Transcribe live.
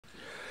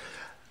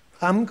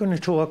I'm going to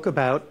talk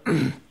about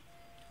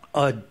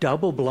a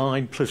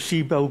double-blind,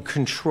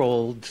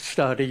 placebo-controlled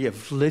study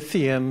of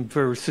lithium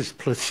versus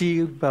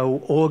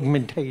placebo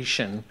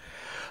augmentation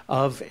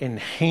of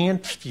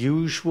enhanced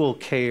usual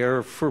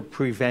care for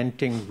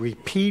preventing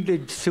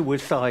repeated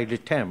suicide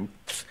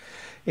attempts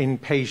in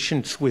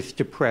patients with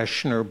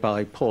depression or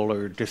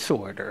bipolar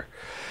disorder.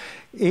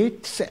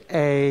 It's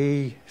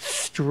a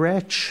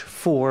stretch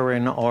for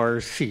an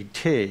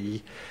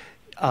RCT.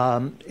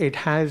 It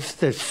has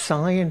the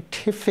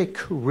scientific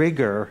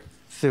rigor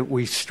that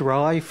we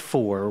strive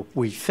for,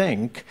 we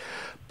think,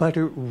 but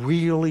it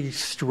really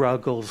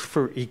struggles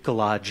for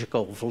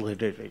ecological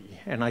validity.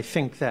 And I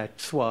think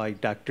that's why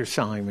Dr.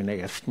 Simon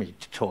asked me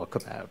to talk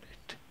about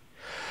it.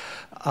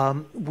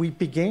 We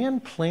began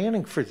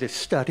planning for this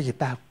study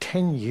about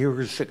 10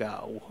 years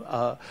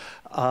ago.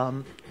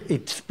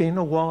 It's been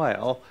a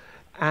while,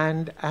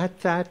 and at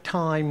that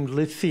time,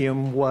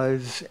 lithium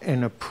was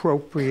an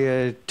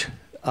appropriate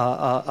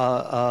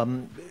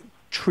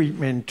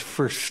treatment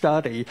for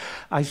study.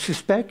 I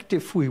suspect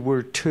if we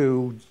were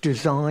to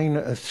design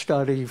a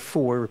study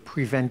for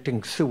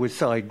preventing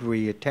suicide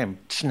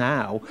reattempts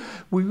now,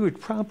 we would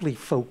probably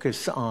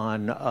focus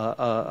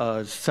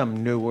on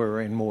some newer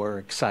and more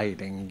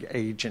exciting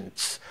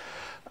agents.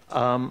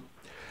 I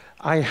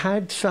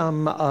had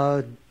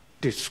some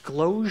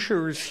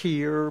disclosures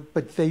here,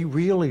 but they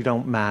really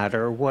don't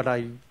matter. What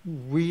I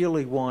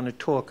really want to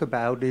talk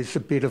about is a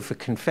bit of a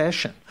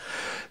confession.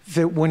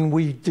 That when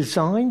we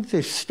designed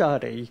this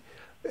study,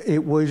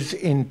 it was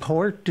in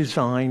part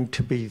designed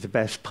to be the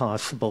best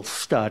possible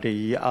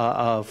study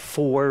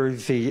for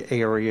the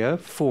area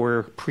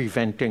for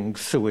preventing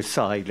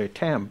suicide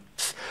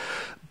attempts.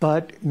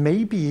 But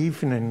maybe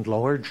even in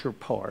larger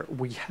part,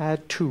 we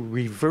had to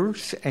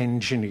reverse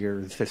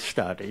engineer the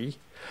study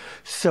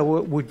so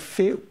it would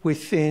fit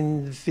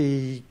within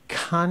the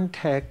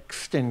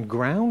context and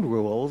ground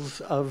rules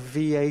of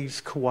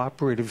VA's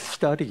cooperative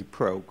study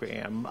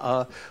program.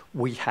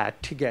 We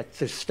had to get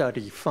the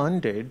study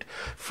funded.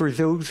 For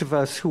those of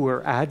us who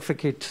are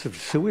advocates of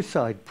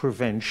suicide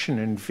prevention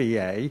in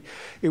VA,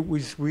 it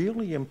was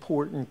really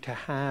important to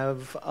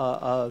have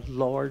a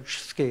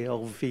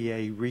large-scale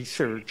VA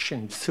research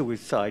in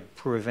suicide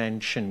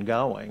prevention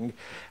going,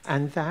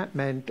 and that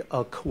meant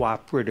a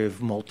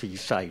cooperative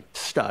multi-site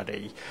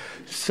study.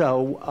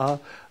 So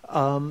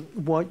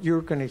what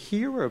you're going to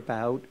hear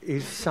about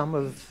is some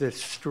of the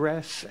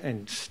stress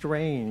and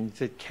strain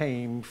that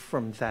came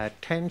from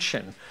that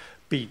tension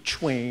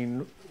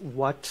between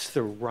what's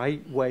the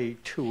right way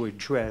to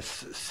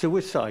address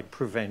suicide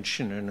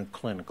prevention in a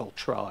clinical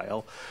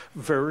trial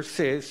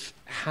versus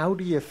how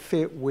do you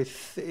fit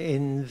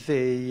within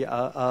the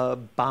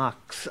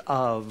box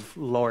of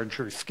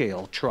larger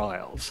scale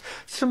trials.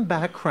 Some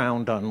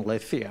background on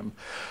lithium.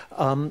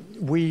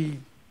 We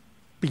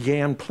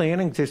began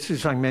planning this,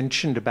 as I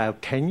mentioned,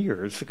 about 10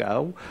 years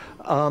ago.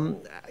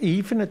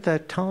 Even at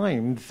that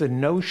time, the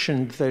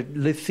notion that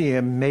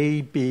lithium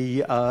may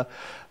be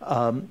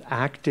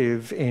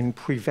active in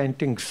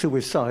preventing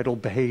suicidal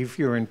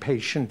behavior in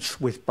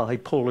patients with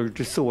bipolar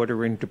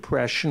disorder and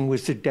depression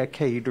was a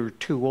decade or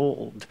two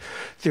old.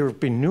 There have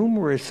been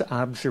numerous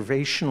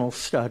observational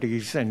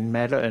studies and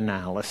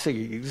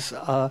meta-analyses.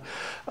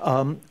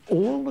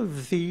 All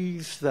of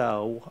these,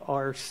 though,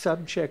 are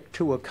subject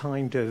to a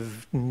kind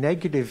of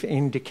negative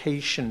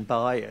indication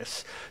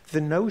bias.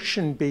 The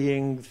notion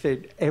being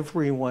that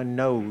everyone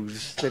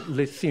knows that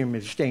lithium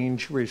is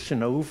dangerous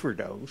in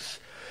overdose,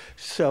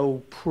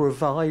 so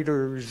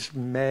providers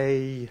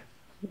may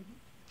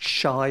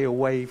shy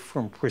away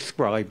from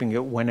prescribing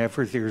it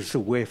whenever there's a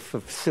whiff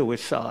of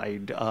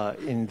suicide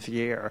in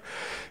the air.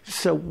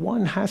 So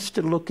one has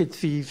to look at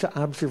these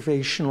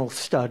observational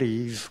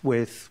studies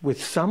with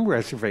some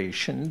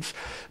reservations,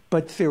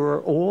 but there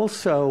are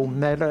also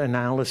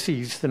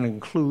meta-analyses that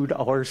include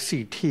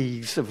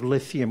RCTs of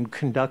lithium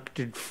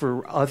conducted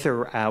for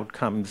other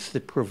outcomes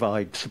that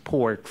provide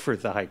support for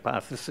the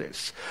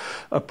hypothesis.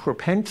 A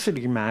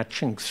propensity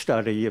matching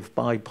study of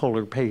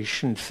bipolar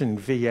patients in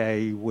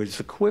VA was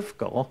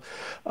equivocal.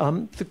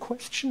 The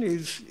question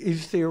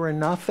is there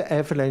enough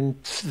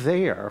evidence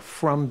there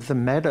from the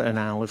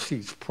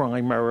meta-analyses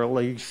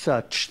primarily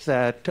such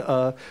that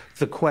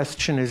the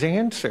question is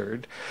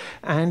answered?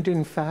 And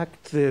in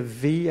fact, the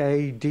VA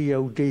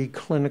DoD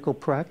clinical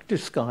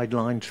practice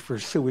guidelines for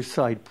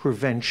suicide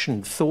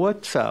prevention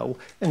thought so,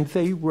 and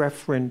they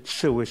reference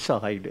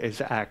suicide as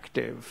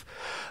active.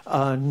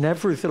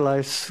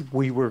 Nevertheless,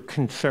 we were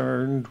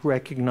concerned,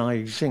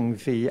 recognizing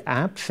the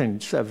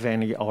absence of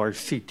any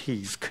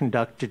RCTs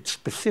conducted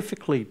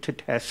specifically to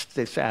test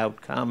this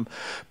outcome,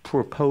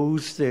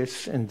 proposed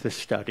this, and the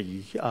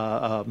study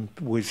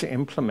was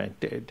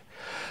implemented.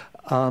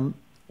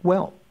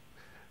 Well,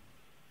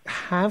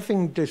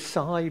 having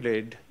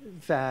decided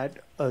that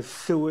a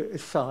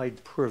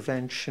suicide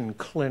prevention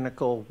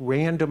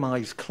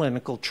randomized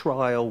clinical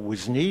trial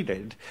was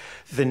needed,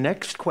 the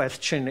next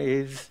question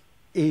is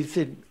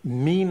it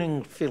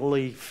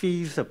meaningfully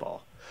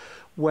feasible?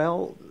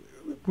 Well,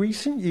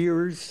 recent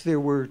years, there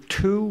were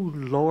two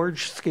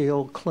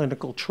large-scale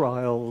clinical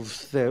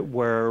trials that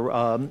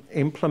were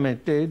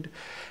implemented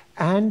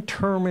and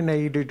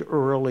terminated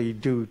early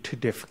due to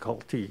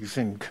difficulties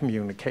in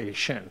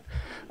communication.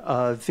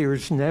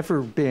 There's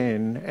never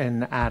been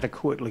an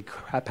adequately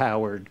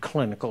powered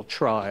clinical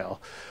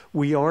trial.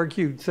 We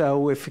argued,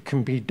 though, if it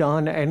can be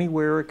done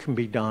anywhere, it can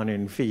be done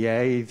in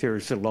VA.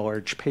 There's a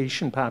large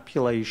patient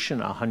population,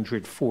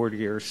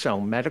 140 or so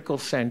medical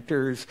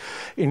centers,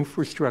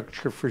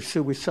 infrastructure for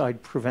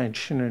suicide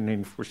prevention, and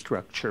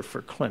infrastructure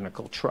for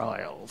clinical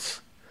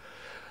trials.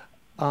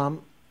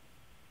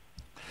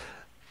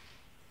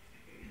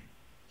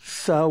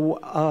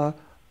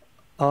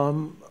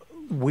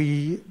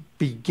 We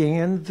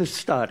began the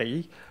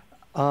study.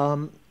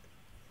 The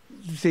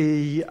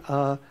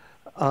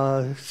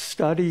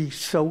study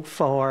so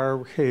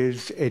far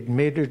has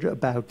admitted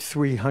about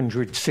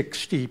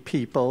 360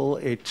 people.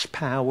 It's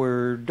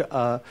powered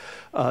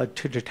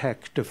to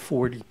detect a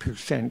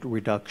 40%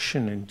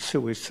 reduction in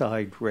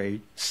suicide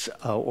rates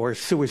or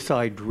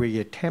suicide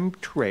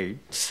reattempt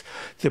rates.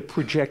 The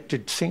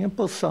projected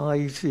sample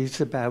size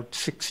is about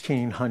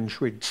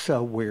 1,600,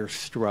 so we're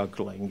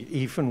struggling,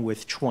 even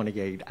with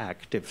 28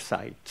 active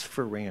sites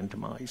for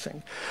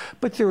randomizing.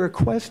 But there are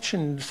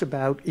questions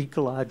about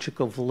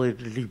ecological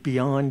validity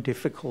beyond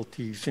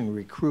difficulties in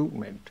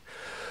recruitment.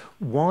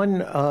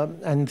 One,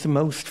 and the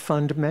most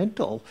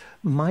fundamental,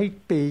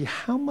 might be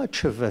how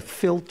much of a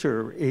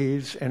filter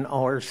is an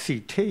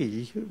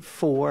RCT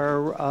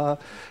for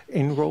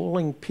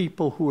enrolling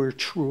people who are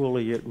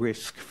truly at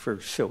risk for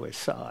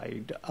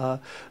suicide.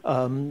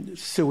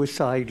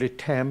 Suicide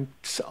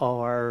attempts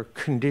are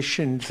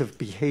conditions of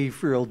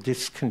behavioral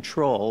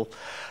discontrol.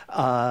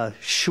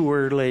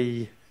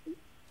 Surely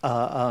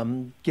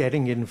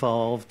getting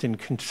involved and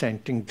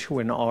consenting to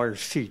an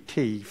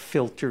RCT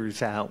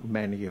filters out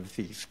many of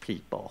these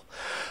people.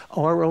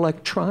 Our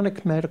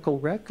electronic medical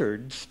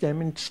records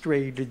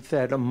demonstrated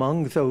that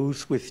among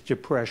those with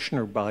depression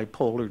or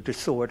bipolar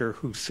disorder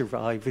who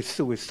survive a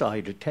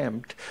suicide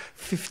attempt,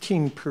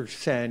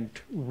 15%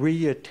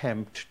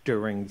 reattempt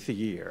during the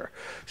year.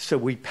 So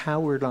we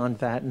powered on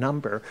that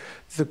number.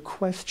 The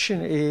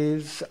question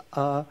is,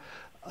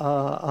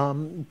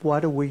 what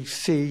do we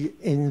see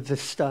in the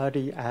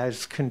study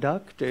as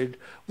conducted?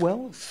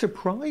 Well,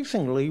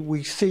 surprisingly,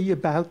 we see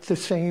about the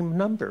same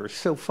number.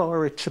 So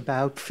far, it's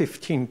about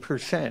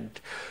 15%.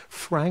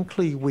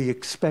 Frankly, we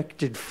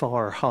expected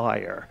far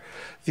higher.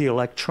 The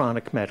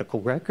electronic medical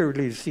record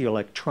is the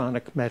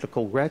electronic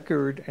medical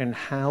record, and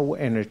how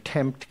an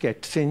attempt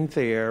gets in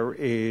there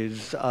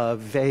is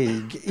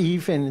vague,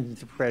 even in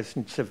the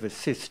presence of a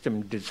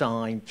system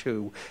designed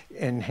to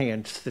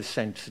enhance the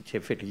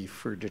sensitivity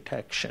for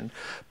detection.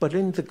 But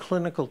in the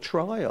clinical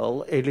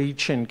trial, at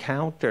each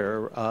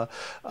encounter,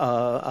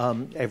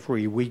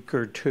 every week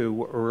or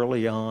two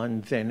early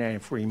on, then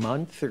every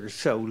month or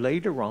so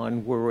later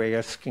on, we're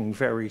asking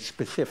very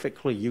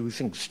specifically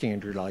using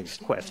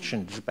standardized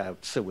questions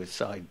about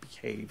suicide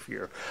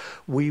behavior.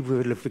 We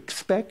would have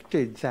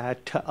expected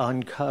that to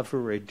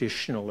uncover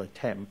additional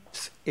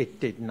attempts. It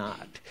did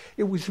not.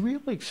 It was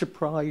really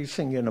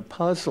surprising and a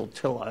puzzle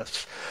to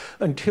us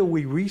until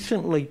we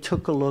recently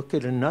took a look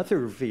at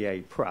another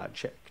VA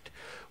project.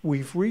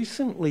 We've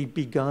recently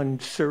begun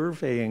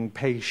surveying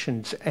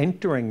patients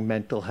entering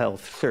mental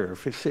health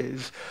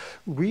services,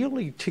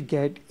 really to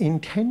get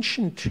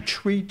intention to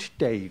treat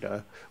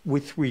data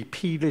with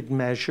repeated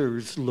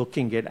measures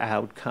looking at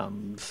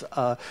outcomes.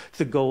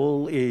 The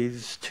goal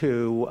is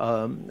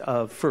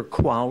to, for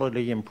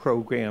quality and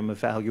program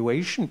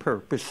evaluation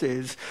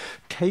purposes,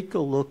 take a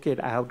look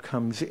at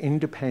outcomes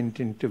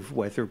independent of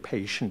whether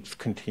patients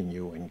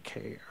continue in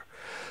care.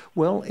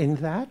 Well, in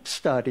that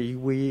study,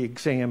 we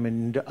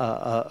examined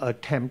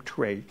attempt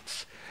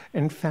rates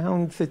and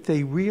found that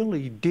they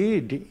really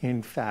did,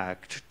 in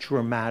fact,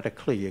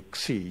 dramatically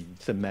exceed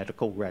the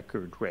medical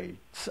record rates.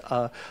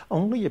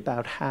 Only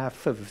about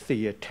half of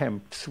the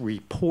attempts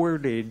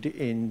reported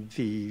in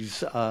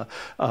these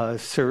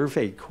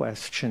survey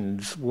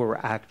questions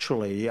were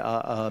actually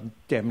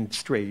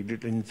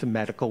demonstrated in the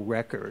medical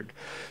record.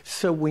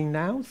 So we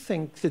now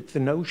think that the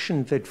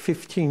notion that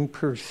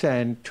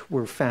 15%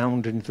 were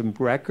found in the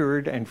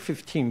record and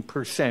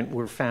 15%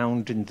 were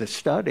found in the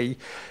study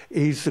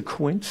is a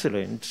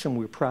coincidence, and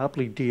we're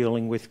probably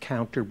dealing with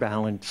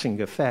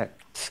counterbalancing effects.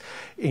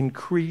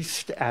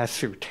 Increased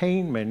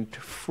ascertainment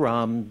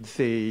from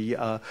the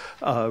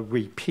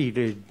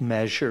repeated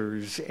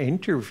measures,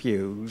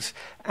 interviews,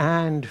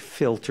 and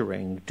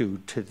filtering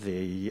due to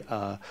the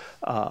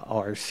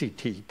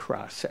RCT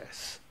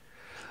process.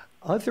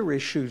 Other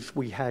issues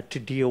we had to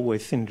deal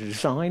with in the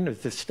design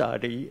of the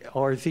study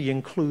are the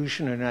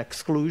inclusion and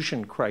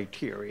exclusion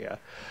criteria.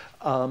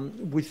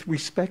 With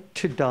respect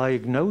to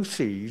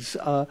diagnoses,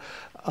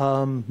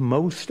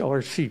 Most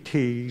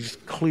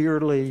RCTs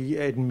clearly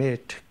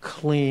admit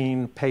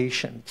clean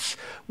patients.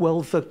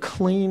 Well, the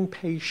clean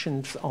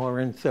patients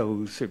aren't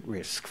those at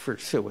risk for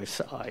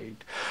suicide.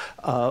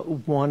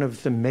 One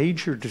of the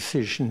major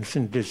decisions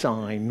in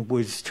design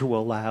was to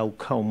allow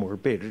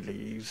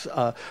comorbidities,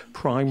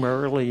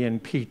 primarily in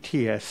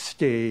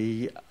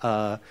PTSD,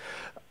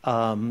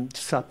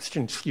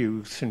 substance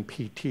use and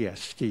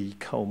PTSD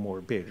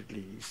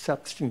comorbidities.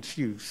 Substance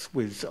use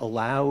was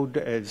allowed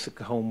as a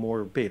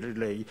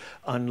comorbidity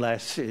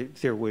unless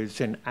there was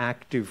an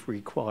active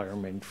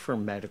requirement for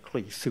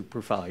medically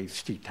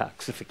supervised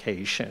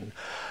detoxification.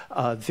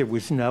 There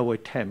was no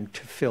attempt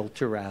to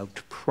filter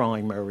out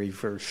primary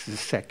versus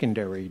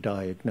secondary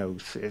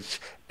diagnosis.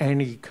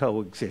 Any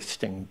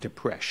coexisting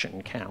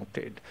depression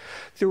counted.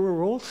 There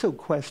were also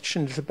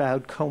questions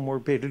about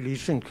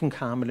comorbidities and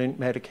concomitant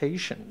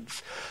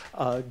medications.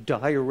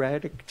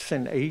 Diuretics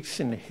and ACE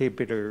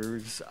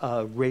inhibitors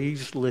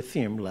raise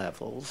lithium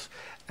levels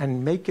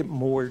and make it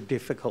more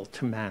difficult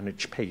to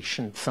manage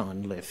patients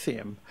on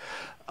lithium.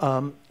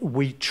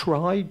 We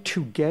tried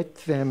to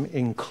get them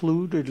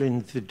included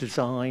in the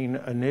design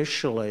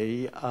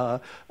initially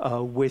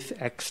with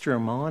extra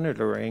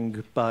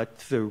monitoring, but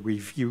the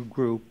review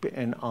group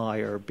and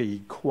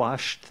IRB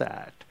quashed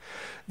that.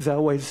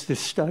 Though as the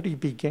study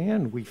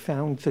began, we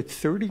found that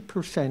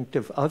 30%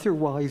 of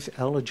otherwise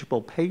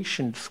eligible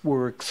patients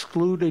were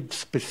excluded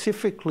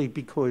specifically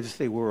because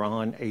they were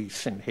on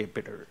ACE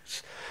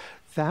inhibitors.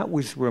 That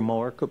was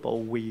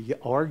remarkable. We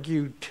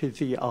argued to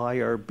the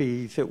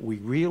IRB that we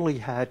really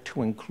had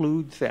to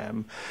include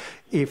them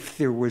if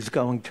there was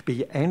going to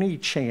be any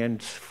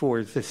chance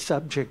for the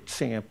subject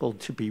sample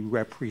to be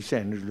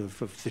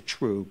representative of the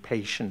true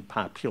patient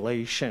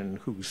population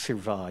who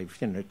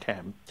survived an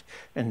attempt,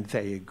 and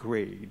they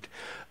agreed.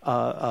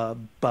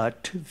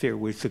 But there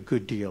was a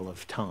good deal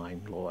of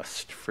time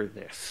lost for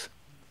this.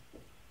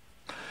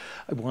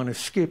 I want to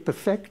skip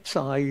effect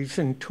size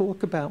and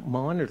talk about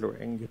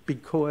monitoring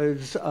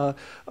because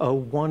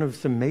one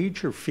of the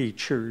major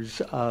features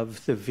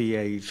of the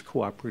VA's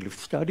cooperative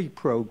study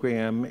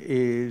program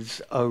is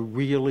a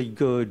really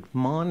good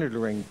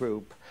monitoring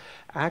group.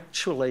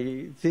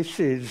 Actually, this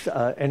is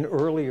an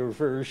earlier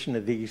version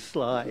of these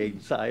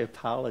slides. I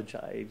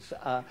apologize.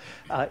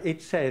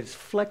 It says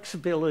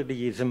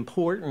flexibility is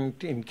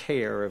important in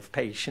care of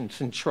patients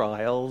in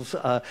trials.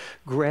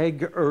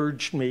 Greg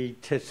urged me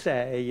to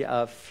say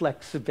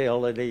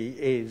flexibility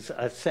is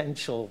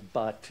essential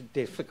but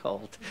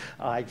difficult.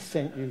 I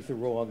sent you the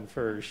wrong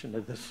version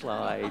of the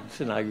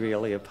slides, and I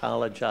really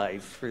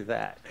apologize for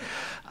that.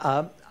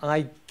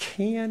 I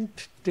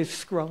can't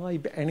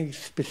describe any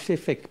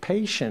specific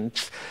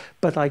patients,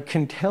 but I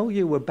can tell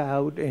you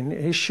about an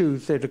issue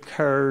that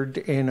occurred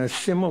in a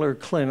similar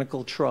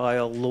clinical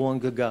trial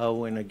long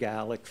ago in a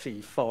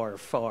galaxy far,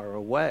 far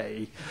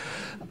away.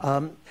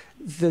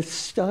 The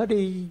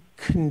study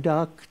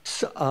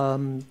conducts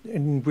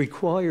and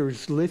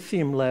requires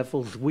lithium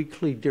levels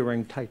weekly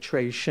during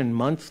titration,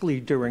 monthly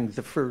during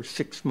the first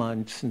 6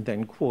 months, and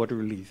then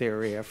quarterly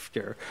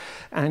thereafter,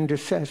 and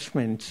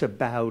assessments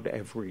about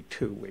every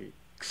 2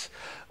 weeks.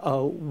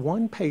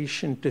 One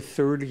patient, a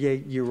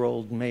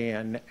 38-year-old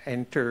man,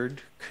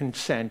 entered,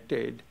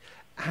 consented,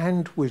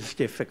 and was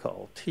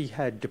difficult. He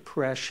had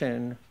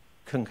depression,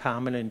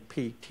 concomitant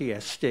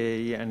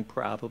PTSD, and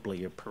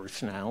probably a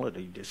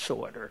personality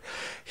disorder.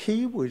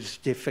 He was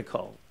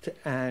difficult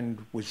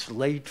and was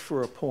late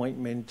for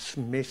appointments,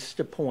 missed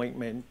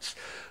appointments,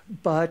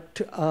 but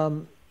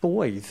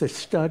boy, the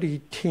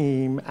study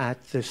team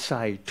at the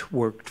site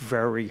worked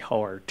very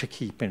hard to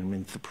keep him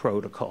in the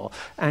protocol.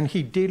 And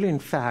he did, in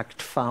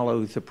fact,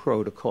 follow the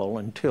protocol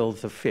until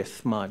the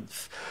 5th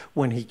month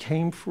when he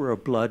came for a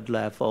blood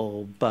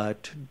level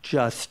but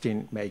just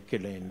didn't make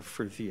it in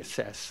for the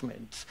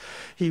assessments.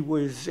 He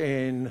was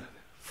in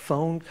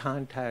phone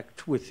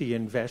contact with the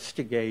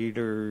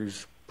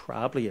investigators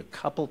probably a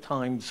couple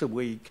times a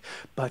week,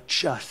 but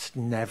just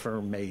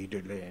never made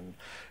it in.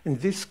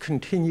 And this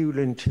continued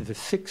into the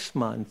 6th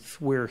month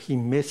where he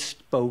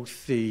missed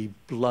both the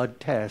blood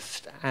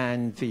test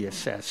and the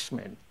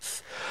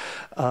assessments.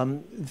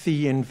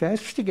 The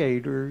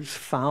investigators,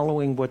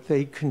 following what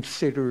they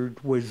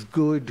considered was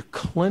good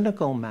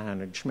clinical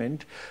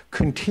management,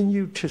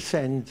 continued to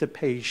send the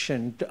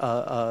patient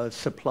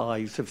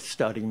supplies of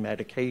study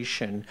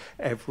medication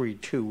every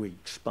 2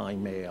 weeks by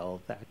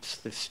mail. That's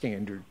the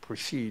standard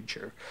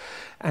procedure.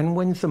 And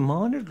when the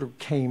monitor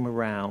came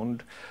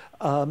around,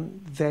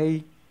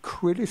 they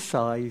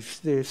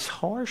criticized this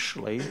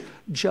harshly,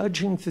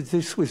 judging that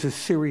this was a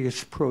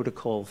serious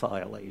protocol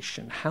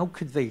violation. How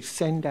could they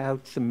send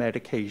out the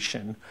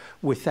medication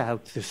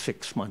without the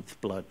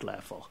 6-month blood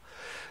level?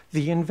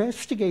 The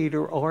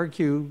investigator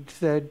argued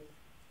that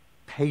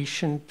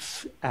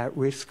patients at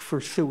risk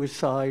for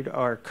suicide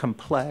are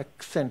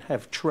complex and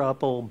have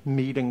trouble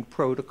meeting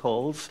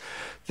protocols,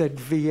 that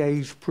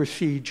VA's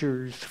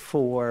procedures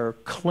for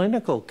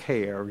clinical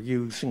care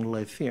using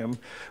lithium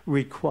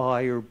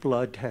require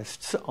blood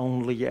tests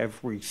only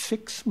every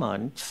 6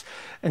 months,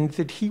 and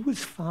that he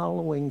was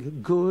following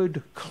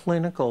good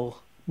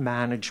clinical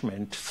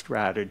management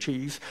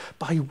strategies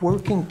by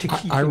working to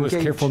keep I was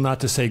engaged. careful not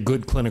to say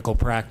good clinical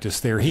practice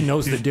there. He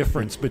knows the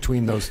difference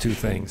between those two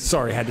things.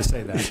 Sorry, I had to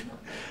say that.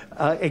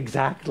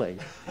 Exactly.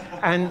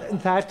 And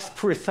that's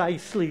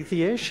precisely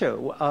the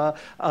issue.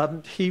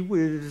 He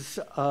was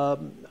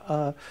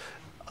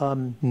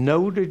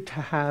noted to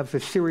have a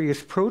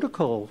serious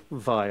protocol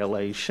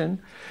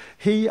violation.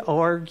 He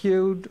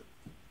argued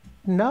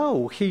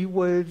no, he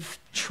was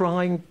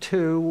trying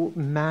to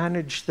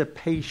manage the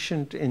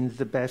patient in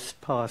the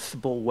best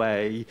possible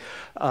way.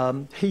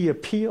 He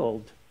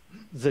appealed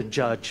the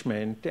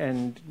judgment,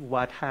 and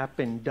what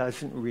happened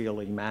doesn't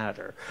really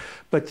matter.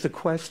 But the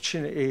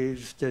question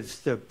is, does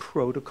the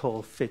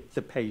protocol fit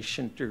the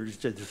patient, or does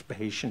the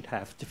patient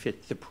have to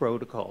fit the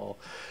protocol?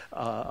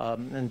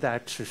 And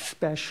that's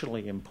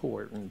especially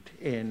important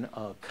in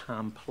a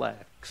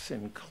complex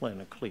and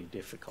clinically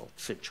difficult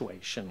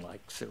situation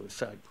like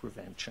suicide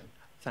prevention.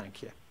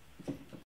 Thank you.